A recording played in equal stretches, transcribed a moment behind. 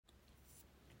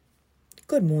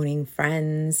Good morning,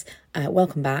 friends.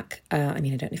 Welcome back. I don't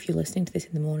know if you're listening to this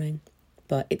in the morning,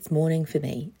 but it's morning for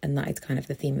me, and that is kind of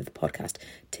the theme of the podcast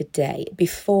today.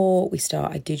 Before we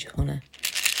start, I do just want to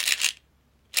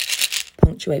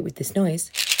punctuate with this noise.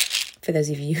 For those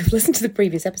of you who've listened to the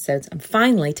previous episodes, I'm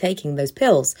finally taking those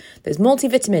pills, those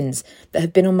multivitamins that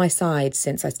have been on my side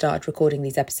since I started recording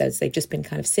these episodes. They've just been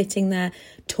kind of sitting there,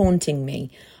 taunting me.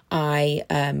 I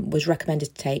was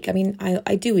recommended to take,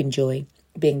 I do enjoy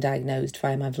being diagnosed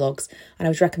via my vlogs, and I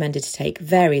was recommended to take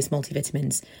various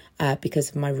multivitamins because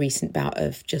of my recent bout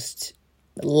of just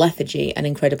lethargy and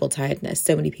incredible tiredness.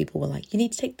 So many people were like, you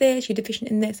need to take this, you're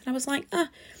deficient in this. And I was like,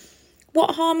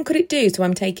 what harm could it do? So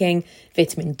I'm taking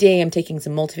vitamin D, I'm taking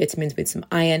some multivitamins with some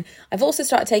iron. I've also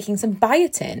started taking some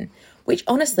biotin, which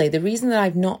honestly, the reason that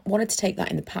I've not wanted to take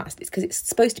that in the past is because it's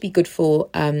supposed to be good for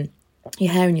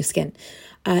your hair and your skin,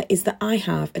 is that I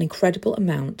have an incredible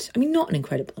amount, not an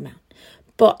incredible amount,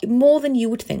 but more than you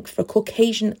would think for a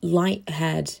Caucasian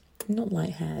light-haired, not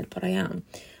light-haired, but I am.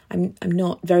 I'm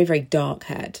not very, very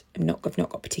dark-haired. I've not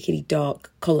got particularly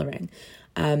dark colouring.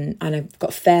 And I've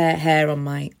got fair hair on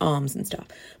my arms and stuff.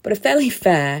 But a fairly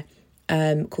fair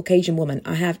Caucasian woman,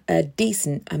 I have a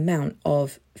decent amount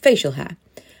of facial hair.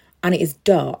 And it is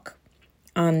dark.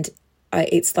 And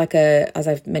it's like as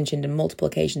I've mentioned on multiple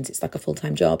occasions, it's like a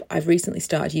full-time job. I've recently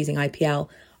started using IPL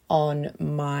on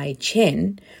my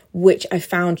chin, which I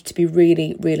found to be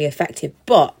really, really effective.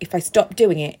 But if I stop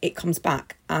doing it, it comes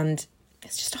back, and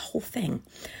it's just a whole thing.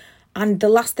 And the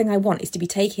last thing I want is to be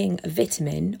taking a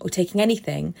vitamin or taking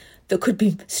anything that could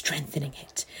be strengthening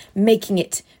it, making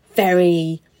it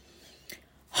very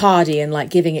hardy and like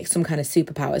giving it some kind of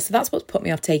superpower. So that's what's put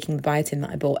me off taking the biotin that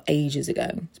I bought ages ago.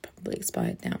 It's probably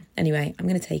expired now. Anyway, I'm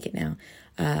going to take it now.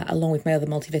 Along with my other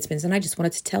multivitamins, and I just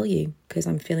wanted to tell you because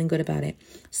I'm feeling good about it.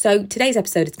 So today's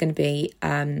episode is going to be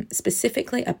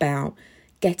specifically about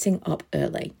getting up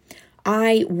early.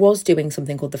 I was doing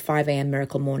something called the 5 a.m.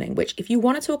 Miracle Morning, which if you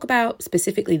want to talk about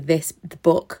specifically the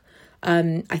book,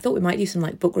 I thought we might do some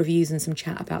like book reviews and some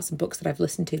chat about some books that I've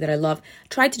listened to that I love. I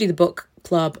tried to do the book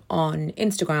club on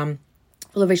Instagram.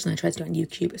 Well, originally I tried to do it on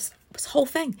YouTube. It was a whole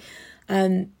thing.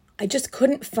 I just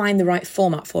couldn't find the right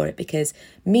format for it because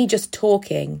me just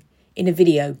talking in a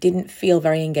video didn't feel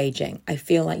very engaging. I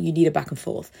feel like you need a back and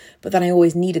forth. But then I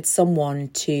always needed someone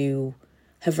to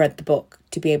have read the book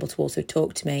to be able to also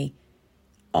talk to me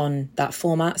on that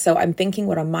format. So I'm thinking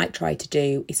what I might try to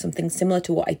do is something similar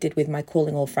to what I did with my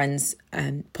Calling All Friends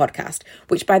podcast,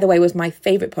 which by the way was my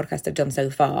favourite podcast I've done so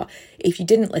far. If you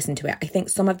didn't listen to it, I think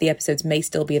some of the episodes may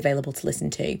still be available to listen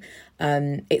to.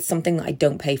 It's something that I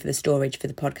don't pay for the storage for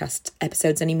the podcast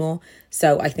episodes anymore,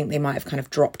 so I think they might have kind of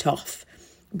dropped off.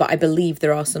 But I believe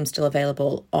there are some still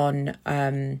available on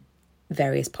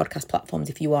various podcast platforms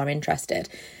if you are interested.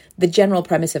 The general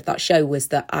premise of that show was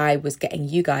that I was getting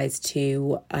you guys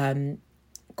to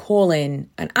call in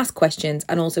and ask questions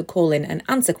and also call in and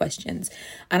answer questions.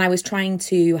 And I was trying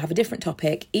to have a different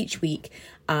topic each week,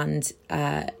 and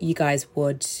you guys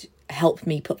would help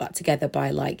me put that together by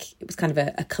it was kind of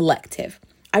a collective.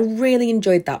 I really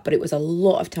enjoyed that, but it was a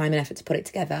lot of time and effort to put it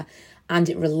together, and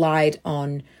it relied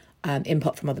on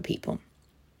input from other people.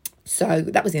 So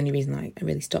that was the only reason I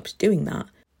really stopped doing that.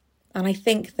 And I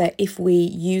think that if we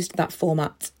used that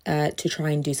format to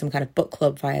try and do some kind of book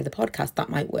club via the podcast, that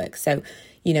might work. So,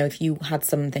 if you had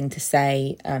something to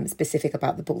say specific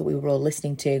about the book that we were all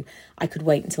listening to, I could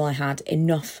wait until I had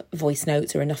enough voice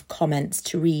notes or enough comments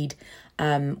to read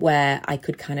where I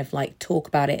could kind of talk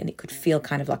about it, and it could feel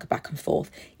kind of like a back and forth,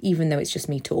 even though it's just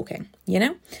me talking,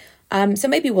 So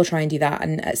maybe we'll try and do that.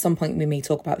 And at some point we may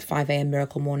talk about 5 a.m.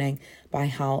 Miracle Morning by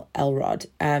Hal Elrod.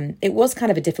 It was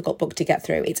kind of a difficult book to get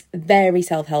through. It's very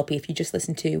self-helpy. If you just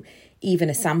listen to even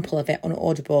a sample of it on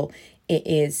Audible, it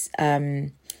is,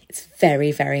 it's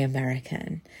very, very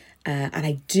American. And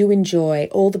I do enjoy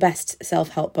all the best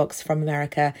self-help books from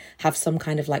America have some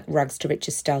kind of rags to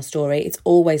riches style story. It's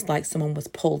always like someone was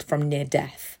pulled from near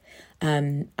death.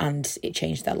 And it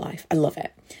changed their life. I love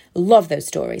it. Love those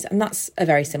stories. And that's a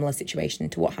very similar situation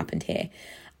to what happened here.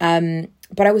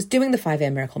 But I was doing the 5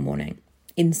 a.m. Miracle Morning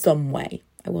in some way.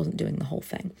 I wasn't doing the whole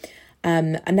thing.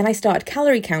 And then I started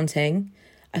calorie counting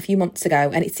a few months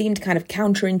ago, and it seemed kind of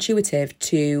counterintuitive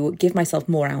to give myself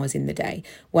more hours in the day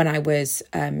when I was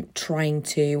trying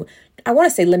to, I want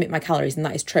to say limit my calories, and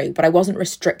that is true, but I wasn't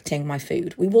restricting my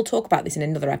food. We will talk about this in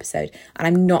another episode, and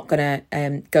I'm not going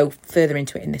to go further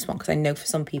into it in this one because I know for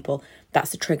some people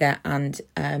that's a trigger, and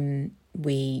I'll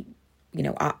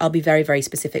be very, very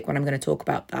specific when I'm going to talk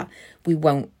about that. We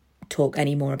won't talk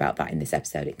any more about that in this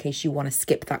episode in case you want to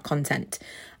skip that content.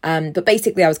 But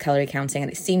basically I was calorie counting,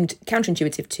 and it seemed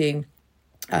counterintuitive to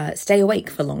stay awake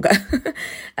for longer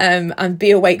and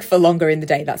be awake for longer in the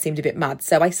day. That seemed a bit mad.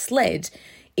 So I slid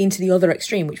into the other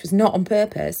extreme, which was not on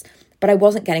purpose, but I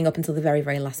wasn't getting up until the very,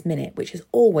 very last minute, which has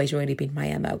always really been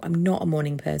my MO. I'm not a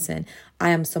morning person. I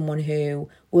am someone who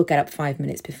will get up 5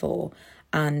 minutes before.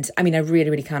 And I mean, I really,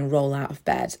 really can roll out of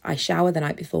bed. I shower the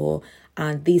night before.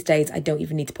 And these days, I don't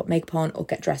even need to put makeup on or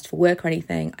get dressed for work or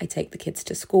anything. I take the kids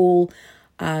to school.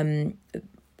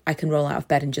 I can roll out of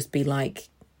bed and just be like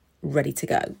ready to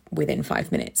go within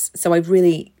 5 minutes. So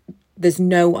there's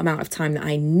no amount of time that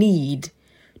I need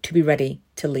to be ready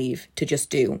to leave to just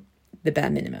do the bare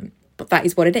minimum. But that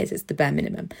is what it is. It's the bare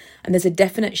minimum. And there's a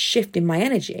definite shift in my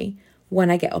energy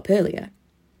when I get up earlier.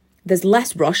 There's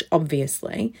less rush,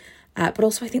 obviously, but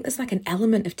also I think there's like an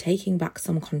element of taking back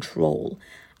some control.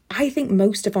 I think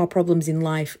most of our problems in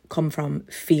life come from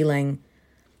feeling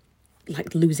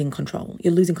like losing control.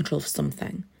 You're losing control of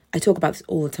something. I talk about this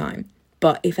all the time.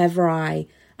 But if ever I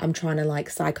am trying to like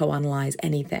psychoanalyze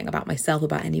anything about myself,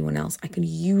 about anyone else, I can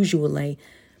usually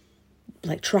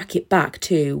like track it back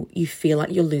to you feel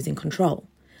like you're losing control.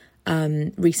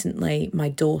 Recently, my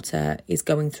daughter is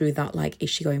going through that, like,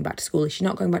 is she going back to school? Is she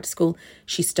not going back to school?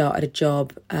 She started a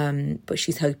job, but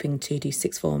she's hoping to do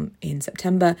sixth form in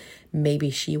September. Maybe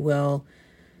she will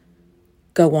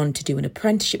go on to do an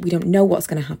apprenticeship. We don't know what's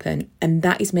going to happen. And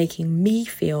that is making me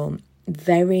feel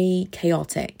very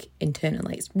chaotic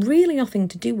internally. It's really nothing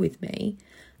to do with me.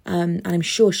 And I'm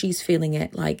sure she's feeling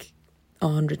it like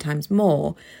 100 times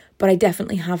more. But I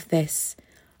definitely have this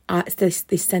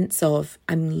sense of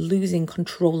I'm losing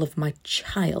control of my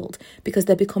child because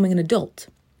they're becoming an adult.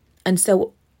 And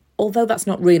so, although that's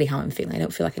not really how I'm feeling, I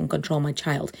don't feel like I can control my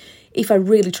child. If I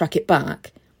really track it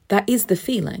back, that is the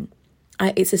feeling.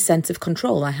 It's a sense of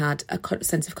control. I had a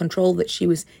sense of control that she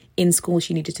was in school.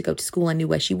 She needed to go to school. I knew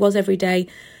where she was every day.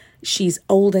 She's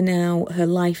older now. Her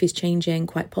life is changing.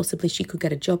 Quite possibly she could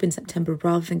get a job in September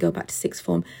rather than go back to sixth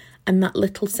form. And that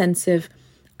little sense of,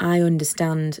 I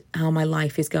understand how my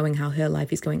life is going, how her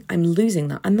life is going. I'm losing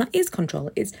that. And that is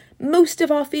control. It's most of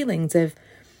our feelings of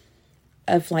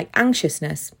like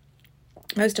anxiousness.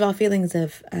 Most of our feelings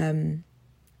of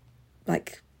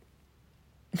like,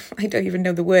 I don't even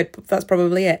know the word, but that's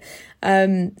probably it.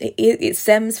 It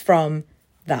stems from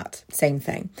that same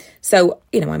thing. So,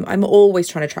 you know, I'm always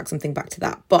trying to track something back to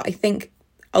that. But I think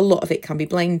a lot of it can be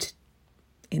blamed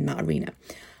in that arena.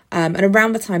 And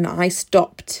around the time that I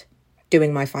stopped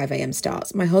doing my 5 a.m.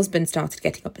 starts, my husband started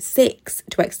getting up at 6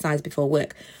 to exercise before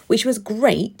work, which was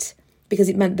great because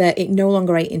it meant that it no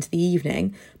longer ate into the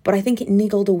evening. But I think it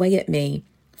niggled away at me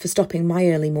for stopping my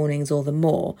early mornings all the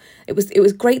more. It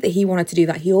was great that he wanted to do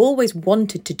that. He always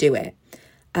wanted to do it.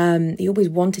 He always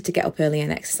wanted to get up early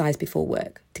and exercise before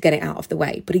work to get it out of the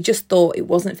way. But he just thought it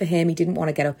wasn't for him. He didn't want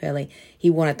to get up early. He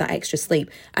wanted that extra sleep.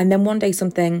 And then one day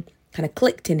something kind of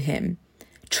clicked in him.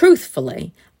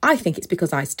 Truthfully, I think it's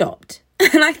because I stopped.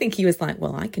 And I think he was like,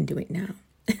 well, I can do it now.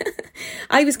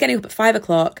 I was getting up at 5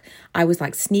 o'clock. I was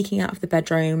like sneaking out of the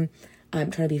bedroom.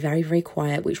 I'm trying to be very, very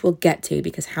quiet, which we'll get to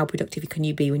because how productive can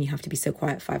you be when you have to be so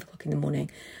quiet at 5 o'clock in the morning?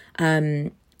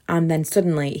 And then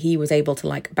suddenly he was able to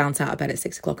like bounce out of bed at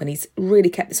 6 o'clock, and he's really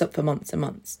kept this up for months and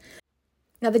months.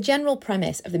 Now, the general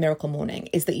premise of the Miracle Morning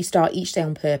is that you start each day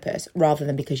on purpose rather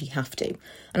than because you have to.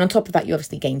 And on top of that, you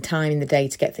obviously gain time in the day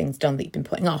to get things done that you've been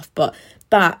putting off. But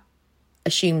that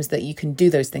assumes that you can do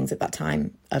those things at that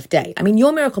time of day. I mean,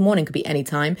 your Miracle Morning could be any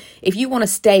time. If you want to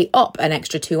stay up an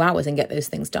extra 2 hours and get those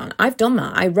things done, I've done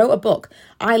that. I wrote a book.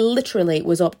 I literally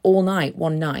was up all night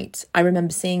one night. I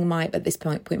remember seeing at this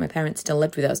point, my parents still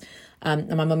lived with us. And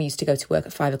my mum used to go to work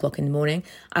at 5 o'clock in the morning.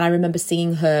 And I remember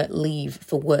seeing her leave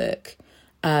for work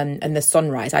and the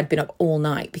sunrise. I'd been up all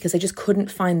night because I just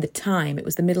couldn't find the time. It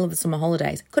was the middle of the summer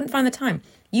holidays. Couldn't find the time.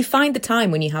 You find the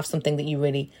time when you have something that you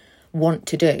really want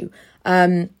to do.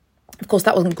 Of course,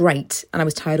 that wasn't great. And I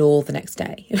was tired all the next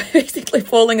day, basically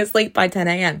falling asleep by 10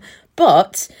 a.m.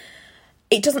 But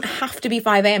it doesn't have to be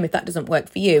 5 a.m. if that doesn't work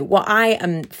for you. What I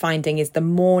am finding is the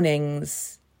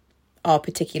mornings are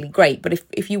particularly great. But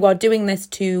if you are doing this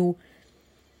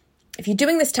if you're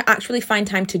doing this to actually find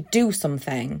time to do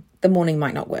something, the morning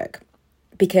might not work.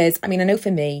 Because, I mean, I know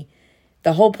for me,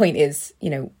 the whole point is, you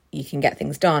know, you can get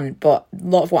things done, but a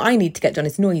lot of what I need to get done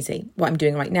is noisy. What I'm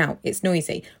doing right now, it's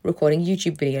noisy. Recording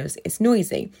YouTube videos, it's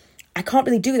noisy. I can't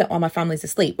really do that while my family's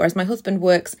asleep. Whereas my husband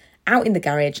works out in the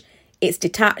garage. It's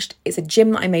detached. It's a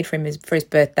gym that I made for him for his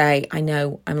birthday. I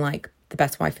know I'm like the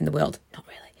best wife in the world. Not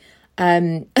really.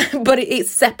 But it's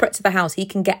separate to the house. He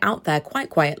can get out there quite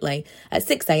quietly at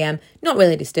 6 a.m, not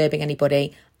really disturbing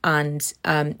anybody, and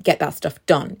get that stuff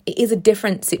done. It is a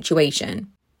different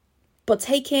situation. But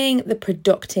taking the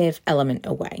productive element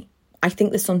away, I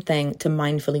think there's something to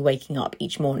mindfully waking up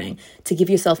each morning to give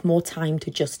yourself more time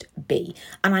to just be.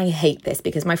 And I hate this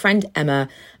because my friend Emma,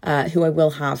 who I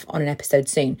will have on an episode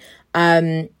soon,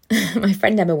 my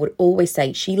friend Emma would always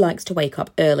say she likes to wake up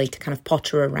early to kind of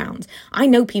potter around. I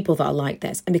know people that are like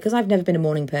this. And because I've never been a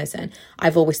morning person,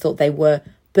 I've always thought they were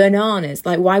bananas.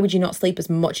 Like, why would you not sleep as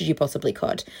much as you possibly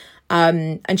could?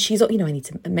 And she's, I need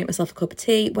to make myself a cup of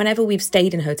tea. Whenever we've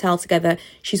stayed in a hotel together,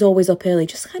 she's always up early,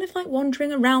 just kind of like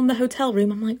wandering around the hotel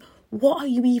room. I'm like, what are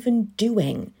you even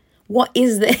doing? What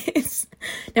is this?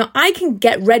 Now, I can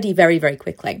get ready very, very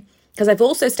quickly because I've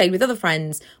also stayed with other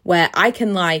friends where I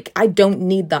can I don't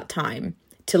need that time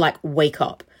to wake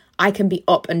up. I can be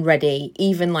up and ready,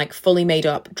 even fully made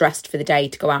up, dressed for the day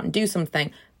to go out and do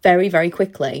something very, very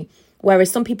quickly.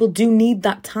 Whereas some people do need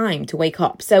that time to wake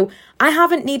up. So I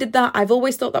haven't needed that. I've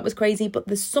always thought that was crazy, but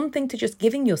there's something to just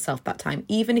giving yourself that time,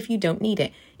 even if you don't need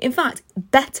it. In fact,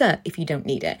 better if you don't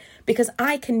need it, because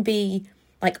I can be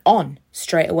on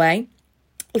straight away.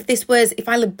 If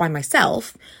I lived by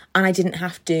myself and I didn't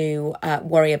have to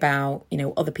worry about,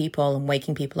 other people and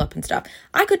waking people up and stuff,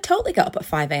 I could totally get up at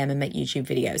 5 a.m. and make YouTube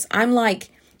videos.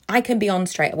 I can be on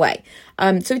straight away.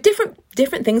 So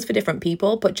different things for different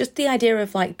people, but just the idea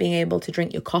of being able to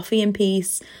drink your coffee in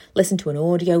peace, listen to an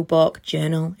audio book,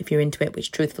 journal if you're into it,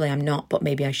 which truthfully I'm not, but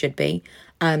maybe I should be.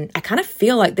 I kind of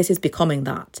feel like this is becoming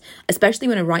that, especially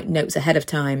when I write notes ahead of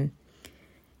time.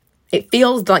 It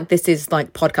feels like this is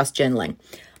podcast journaling.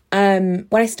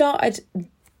 When I started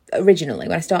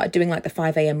doing the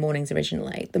 5 a.m. mornings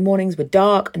originally, the mornings were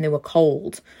dark and they were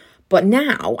cold. But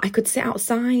now I could sit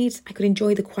outside. I could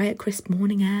enjoy the quiet, crisp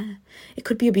morning air. It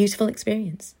could be a beautiful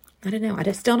experience. I don't know. I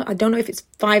don't know if it's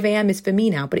 5 a.m. is for me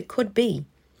now, but it could be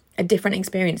a different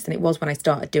experience than it was when I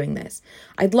started doing this.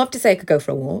 I'd love to say I could go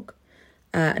for a walk.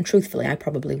 And truthfully, I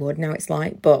probably would now it's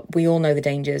light. But we all know the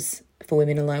dangers for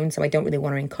women alone. So I don't really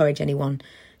want to encourage anyone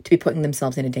to be putting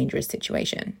themselves in a dangerous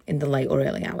situation in the late or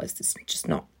early hours. It's just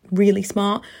not really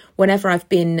smart. Whenever I've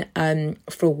been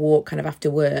for a walk kind of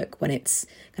after work, when it's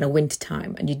kind of winter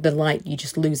time and the light, you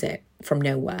just lose it from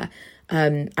nowhere.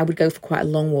 I would go for quite a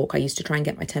long walk. I used to try and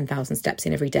get my 10,000 steps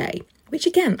in every day, which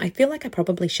again, I feel like I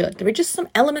probably should. There are just some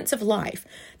elements of life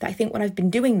that I think when I've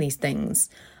been doing these things,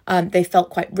 they felt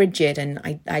quite rigid, and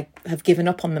I have given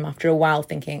up on them after a while,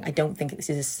 thinking I don't think this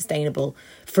is sustainable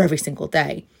for every single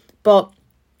day. But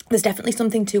there's definitely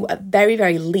something to, at very,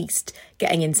 very least,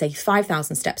 getting in, say,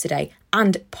 5,000 steps a day,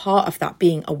 and part of that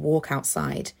being a walk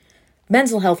outside.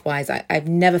 Mental health-wise, I've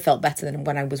never felt better than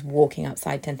when I was walking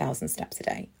outside 10,000 steps a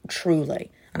day,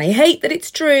 truly. And I hate that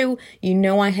it's true.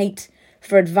 I hate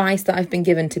for advice that I've been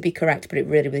given to be correct, but it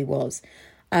really, really was.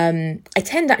 I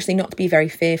tend actually not to be very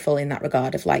fearful in that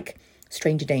regard of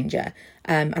stranger danger.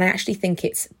 And I actually think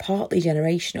it's partly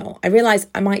generational. I realise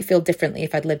I might feel differently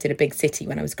if I'd lived in a big city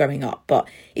when I was growing up, but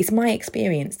it's my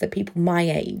experience that people my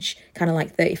age, kind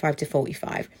of 35 to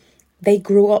 45, they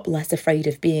grew up less afraid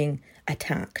of being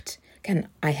attacked. Again,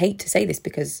 I hate to say this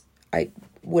because I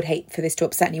would hate for this to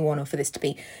upset anyone or for this to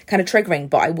be kind of triggering,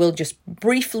 but I will just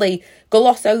briefly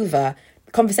gloss over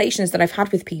conversations that I've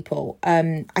had with people.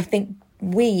 I think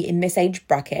we in this age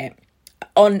bracket,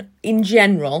 in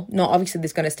general, not obviously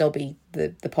there's going to still be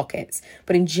the pockets,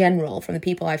 but in general, from the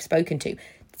people I've spoken to,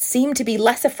 seem to be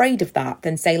less afraid of that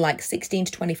than say 16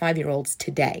 to 25-year-olds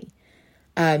today.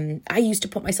 I used to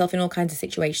put myself in all kinds of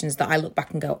situations that I look back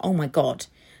and go, oh my God,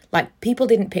 people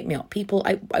didn't pick me up.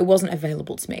 I wasn't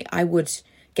available to me. I would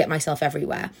get myself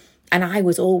everywhere. And I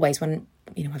was always, when,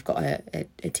 I've got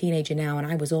a teenager now, and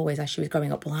I was always, as she was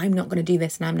growing up, well, I'm not going to do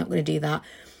this and I'm not going to do that.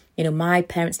 My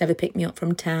parents never picked me up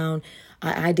from town.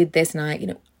 I did this,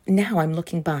 and now I'm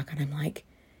looking back and I'm like,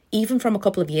 even from a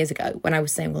couple of years ago when I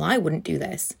was saying, well, I wouldn't do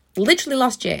this. Literally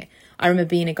last year, I remember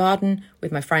being in a garden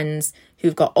with my friends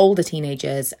who've got older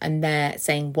teenagers, and they're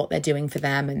saying what they're doing for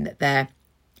them and that they're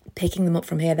picking them up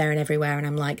from here, there and everywhere. And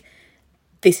I'm like,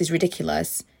 this is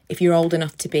ridiculous. If you're old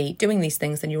enough to be doing these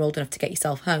things, then you're old enough to get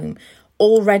yourself home.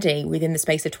 Already within the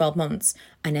space of 12 months,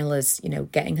 Anella's,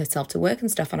 getting herself to work and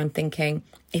stuff. And I'm thinking,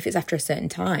 if it's after a certain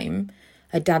time,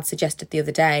 her dad suggested the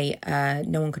other day,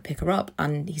 no one could pick her up.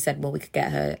 And he said, well, we could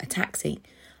get her a taxi.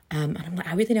 And I'm like,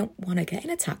 I really don't want to get in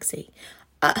a taxi.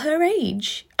 At her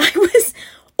age, I was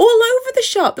all over the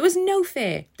shop. There was no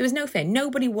fear.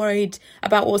 Nobody worried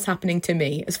about what was happening to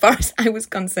me as far as I was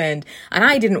concerned. And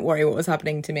I didn't worry what was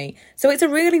happening to me. So it's a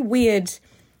really weird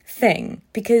thing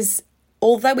because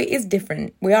although it is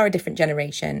different, we are a different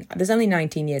generation. There's only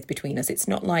 19 years between us. It's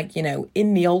not like,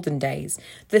 in the olden days,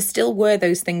 there still were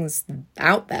those things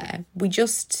out there. We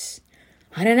just,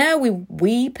 I don't know,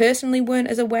 we personally weren't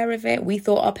as aware of it. We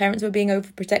thought our parents were being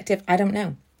overprotective. I don't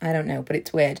know, but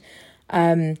it's weird.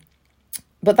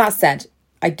 But that said,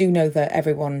 I do know that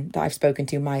everyone that I've spoken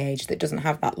to my age that doesn't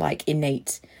have that like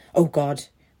innate, oh God,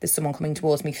 there's someone coming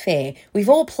towards me fear. We've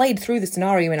all played through the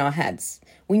scenario in our heads.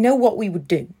 We know what we would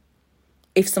do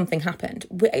if something happened.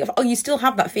 You still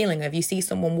have that feeling of you see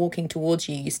someone walking towards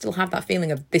you. You still have that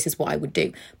feeling of this is what I would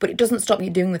do. But it doesn't stop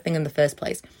you doing the thing in the first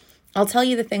place. I'll tell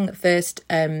you the thing that first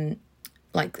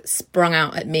sprung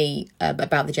out at me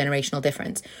about the generational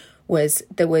difference was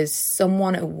there was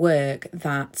someone at work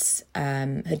that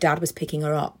her dad was picking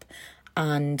her up,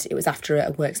 and it was after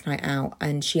a works night out,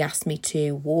 and she asked me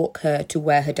to walk her to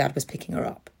where her dad was picking her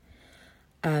up,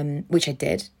 which I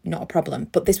did, not a problem.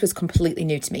 But this was completely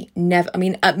new to me.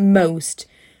 At most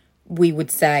we would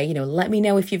say, let me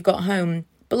know if you've got home.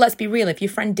 But let's be real, if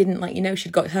your friend didn't let you know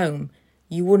she'd got home,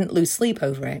 you wouldn't lose sleep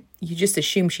over it. You just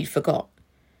assume she'd forgot.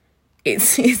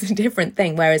 It's a different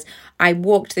thing. Whereas I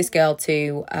walked this girl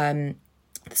to the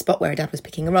spot where her dad was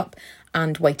picking her up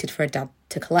and waited for her dad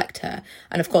to collect her.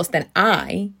 And of course, then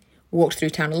I walked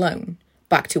through town alone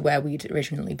back to where we'd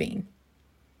originally been.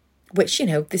 Which,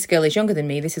 this girl is younger than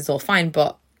me. This is all fine,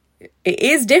 but it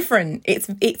is different.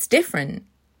 It's different.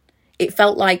 It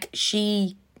felt like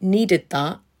she needed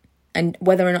that. And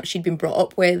whether or not she'd been brought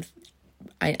up with,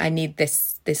 I need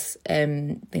this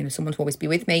someone to always be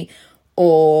with me,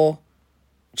 or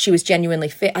she was genuinely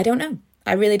fit. I don't know.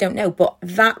 I really don't know. But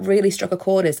that really struck a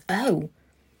chord as,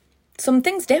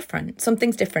 something's different.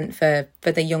 Something's different for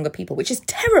the younger people, which is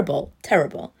terrible,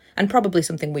 and probably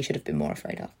something we should have been more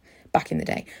afraid of back in the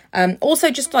day. Also,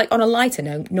 just like on a lighter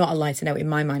note, not a lighter note in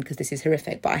my mind because this is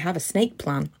horrific, but I have a snake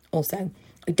plan also.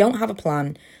 I don't have a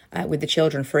plan with the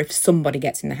children for if somebody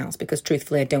gets in the house, because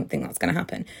truthfully, I don't think that's going to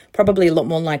happen. Probably a lot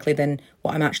more likely than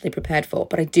what I'm actually prepared for,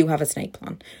 but I do have a snake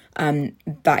plan.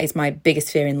 That is my biggest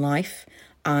fear in life,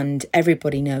 and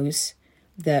everybody knows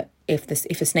that if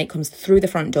a snake comes through the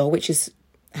front door, which is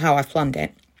how I've planned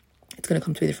it, it's going to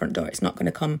come through the front door. It's not going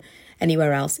to come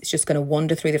anywhere else. It's just going to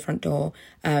wander through the front door.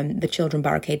 The children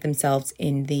barricade themselves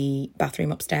in the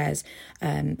bathroom upstairs,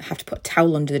 have to put a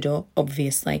towel under the door,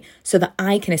 obviously, so that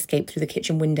I can escape through the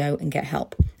kitchen window and get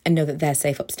help and know that they're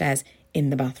safe upstairs in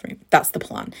the bathroom. That's the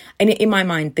plan. And in my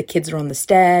mind, the kids are on the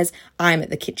stairs. I'm at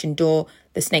the kitchen door.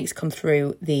 The snakes come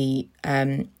through the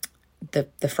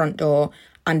front door.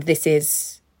 And this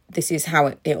is how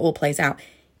it all plays out.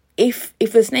 If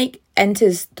the snake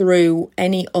enters through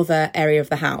any other area of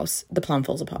the house, the plan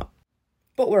falls apart.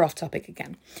 But we're off topic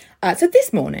again. So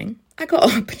this morning, I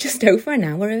got up just over an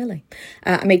hour early.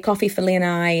 I made coffee for Lee and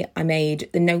I made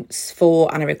the notes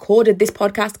and I recorded this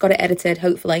podcast, got it edited,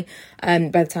 hopefully, by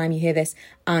the time you hear this,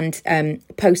 and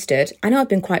posted. I know I've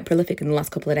been quite prolific in the last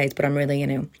couple of days, but I'm really,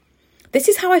 this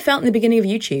is how I felt in the beginning of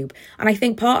YouTube. And I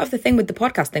think part of the thing with the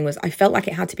podcast thing was I felt like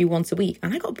it had to be once a week.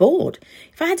 And I got bored.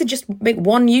 If I had to just make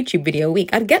one YouTube video a week,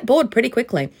 I'd get bored pretty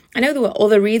quickly. I know there were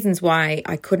other reasons why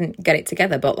I couldn't get it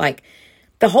together. But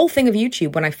the whole thing of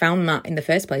YouTube, when I found that in the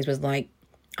first place, was I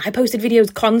posted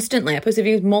videos constantly. I posted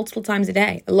videos multiple times a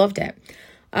day. I loved it.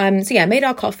 So made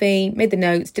our coffee, made the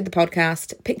notes, did the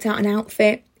podcast, picked out an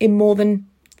outfit in more than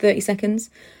 30 seconds.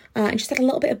 And just had a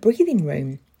little bit of breathing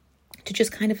room to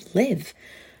just kind of live.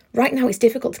 Right now, it's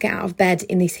difficult to get out of bed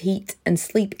in this heat, and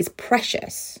sleep is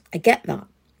precious. I get that.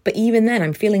 But even then,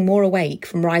 I'm feeling more awake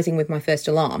from rising with my first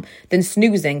alarm than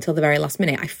snoozing till the very last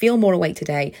minute. I feel more awake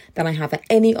today than I have at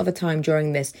any other time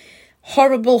during this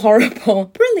horrible,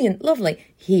 brilliant, lovely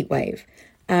heat wave.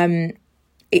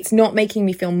 It's not making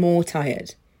me feel more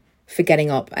tired for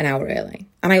getting up an hour early.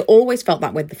 And I always felt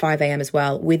that with the 5 a.m. as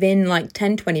well. Within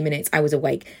 10, 20 minutes, I was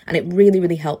awake. And it really,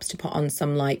 really helps to put on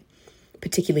some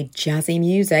particularly jazzy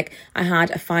music. I had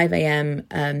a 5 a.m.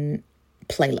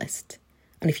 Playlist.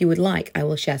 And if you would like, I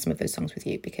will share some of those songs with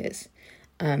you because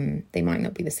they might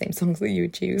not be the same songs that you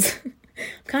would choose. I'm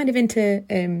kind of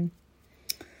into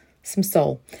some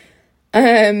soul.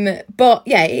 But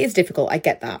yeah, it is difficult. I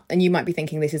get that. And you might be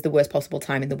thinking this is the worst possible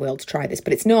time in the world to try this,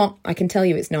 but it's not. I can tell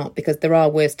you it's not, because there are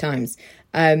worse times.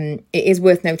 It is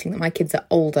worth noting that my kids are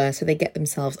older, so they get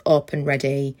themselves up and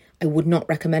ready. I would not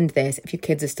recommend this if your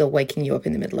kids are still waking you up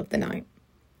in the middle of the night.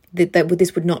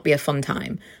 This would not be a fun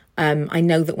time. I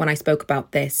know that when I spoke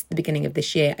about this at the beginning of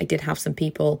this year, I did have some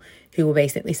people who were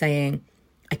basically saying,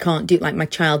 I can't do, my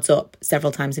child's up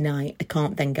several times a night. I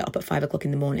can't then get up at 5 o'clock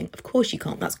in the morning. Of course you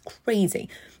can't. That's crazy.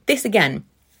 This, again,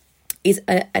 is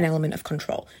an element of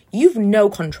control. You've no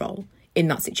control in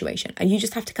that situation. And you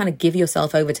just have to kind of give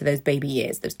yourself over to those baby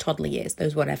years, those toddler years,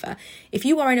 those whatever. If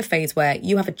you are in a phase where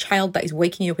you have a child that is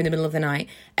waking you up in the middle of the night,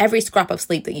 every scrap of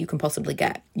sleep that you can possibly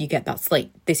get, you get that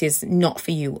sleep. This is not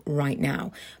for you right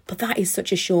now. But that is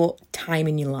such a short time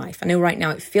in your life. I know right now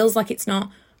it feels like it's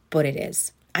not, but it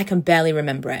is. I can barely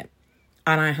remember it.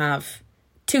 And I have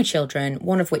 2 children,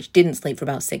 one of which didn't sleep for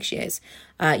about 6 years.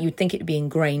 You'd think it would be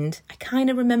ingrained. I kind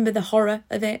of remember the horror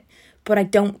of it, but I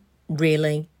don't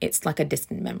really. It's like a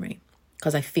distant memory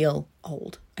because I feel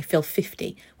old. I feel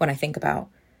 50 when I think about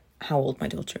how old my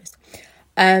daughter is.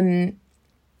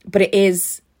 But it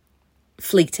is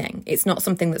fleeting. It's not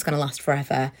something that's going to last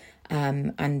forever.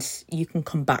 And you can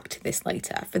come back to this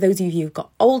later. For those of you who've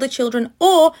got older children,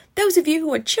 or those of you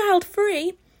who are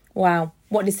child-free, wow,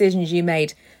 what decisions you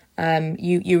made.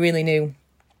 You really knew.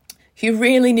 You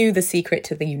really knew the secret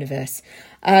to the universe.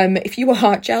 If you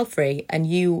are child-free and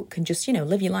you can just,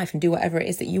 live your life and do whatever it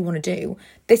is that you want to do,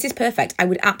 this is perfect. I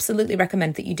would absolutely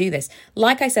recommend that you do this.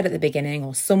 Like I said at the beginning,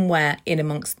 or somewhere in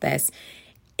amongst this,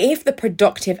 if the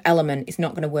productive element is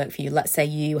not going to work for you, let's say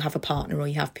you have a partner or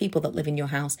you have people that live in your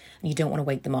house and you don't want to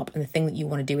wake them up, and the thing that you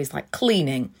want to do is like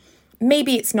cleaning,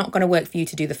 maybe it's not going to work for you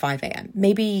to do the 5 a.m.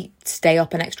 Maybe stay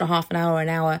up an extra half an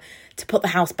hour to put the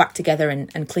house back together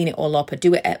and clean it all up, or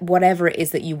do it at whatever it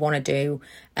is that you want to do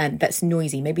that's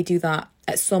noisy. Maybe do that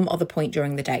at some other point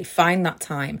during the day. Find that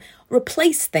time.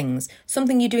 Replace things.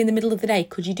 Something you do in the middle of the day.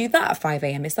 Could you do that at 5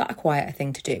 a.m.? Is that a quieter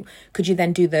thing to do? Could you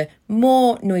then do the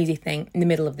more noisy thing in the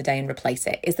middle of the day and replace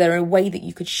it? Is there a way that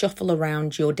you could shuffle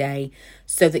around your day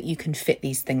so that you can fit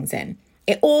these things in?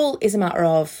 It all is a matter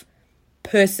of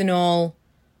personal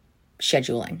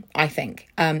scheduling, I think.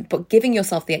 But giving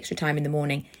yourself the extra time in the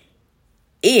morning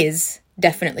is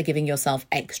definitely giving yourself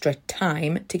extra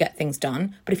time to get things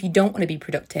done. But if you don't want to be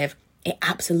productive, it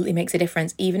absolutely makes a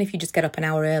difference, even if you just get up an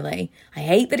hour early. I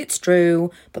hate that it's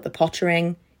true, but the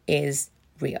pottering is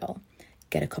real.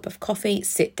 Get a cup of coffee,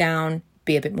 sit down,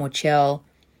 be a bit more chill,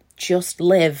 just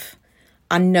live,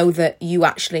 and know that you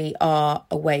actually are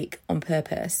awake on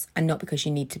purpose and not because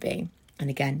you need to be. And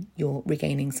again, you're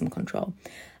regaining some control.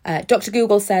 Dr.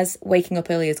 Google says waking up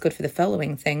early is good for the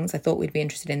following things. I thought we'd be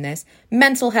interested in this.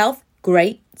 Mental health,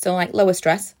 great. So like lower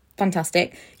stress,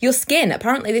 fantastic. Your skin,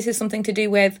 apparently this is something to do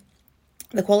with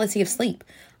the quality of sleep.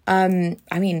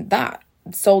 That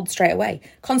sold straight away.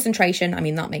 Concentration,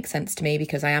 that makes sense to me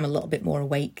because I am a little bit more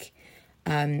awake.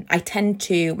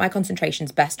 My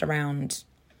concentration's best around,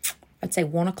 I'd say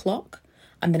 1 o'clock,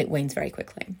 and then it wanes very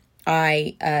quickly.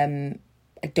 I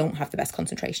don't have the best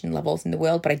concentration levels in the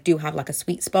world, but I do have like a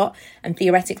sweet spot. And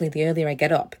theoretically, the earlier I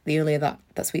get up, the earlier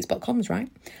that sweet spot comes, right?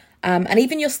 And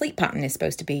even your sleep pattern is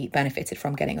supposed to be benefited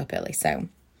from getting up early. So,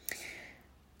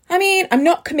 I'm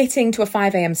not committing to a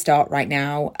 5 a.m. start right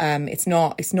now. It's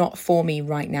not for me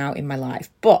right now in my life,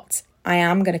 but I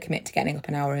am going to commit to getting up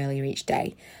an hour earlier each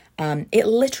day. It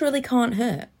literally can't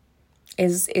hurt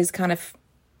is kind of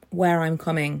where I'm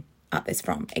coming at this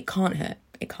from. It can't hurt.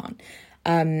 It can't.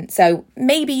 So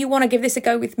maybe you want to give this a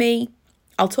go with me.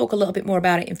 I'll talk a little bit more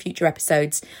about it in future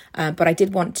episodes. But I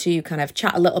did want to kind of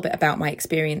chat a little bit about my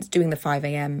experience doing the 5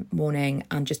 a.m. morning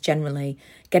and just generally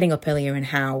getting up earlier and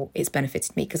how it's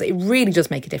benefited me, because it really does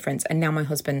make a difference. And now my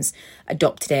husband's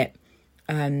adopted it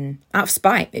out of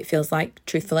spite, it feels like,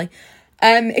 truthfully.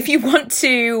 If you want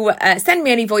to send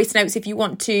me any voice notes, if you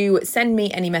want to send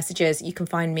me any messages, you can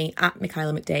find me at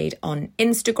Michaela McDade on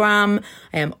Instagram.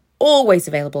 I am always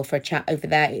available for a chat over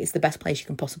there. It is the best place you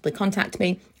can possibly contact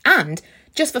me. And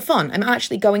just for fun, I'm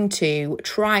actually going to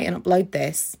try and upload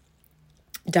this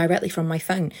directly from my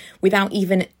phone without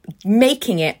even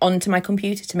making it onto my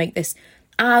computer to make this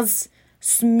as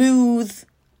smooth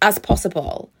as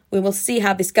possible. We will see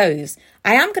how this goes.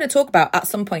 I am going to talk about at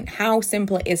some point how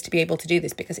simple it is to be able to do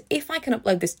this, because if I can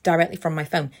upload this directly from my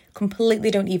phone, completely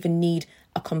don't even need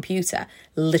a computer.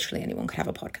 Literally anyone could have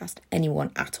a podcast,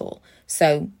 anyone at all.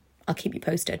 So I'll keep you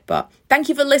posted. But thank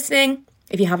you for listening.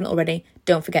 If you haven't already,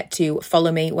 don't forget to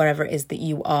follow me wherever it is that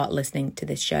you are listening to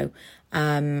this show.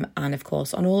 And of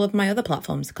course, on all of my other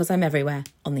platforms, because I'm everywhere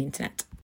on the internet.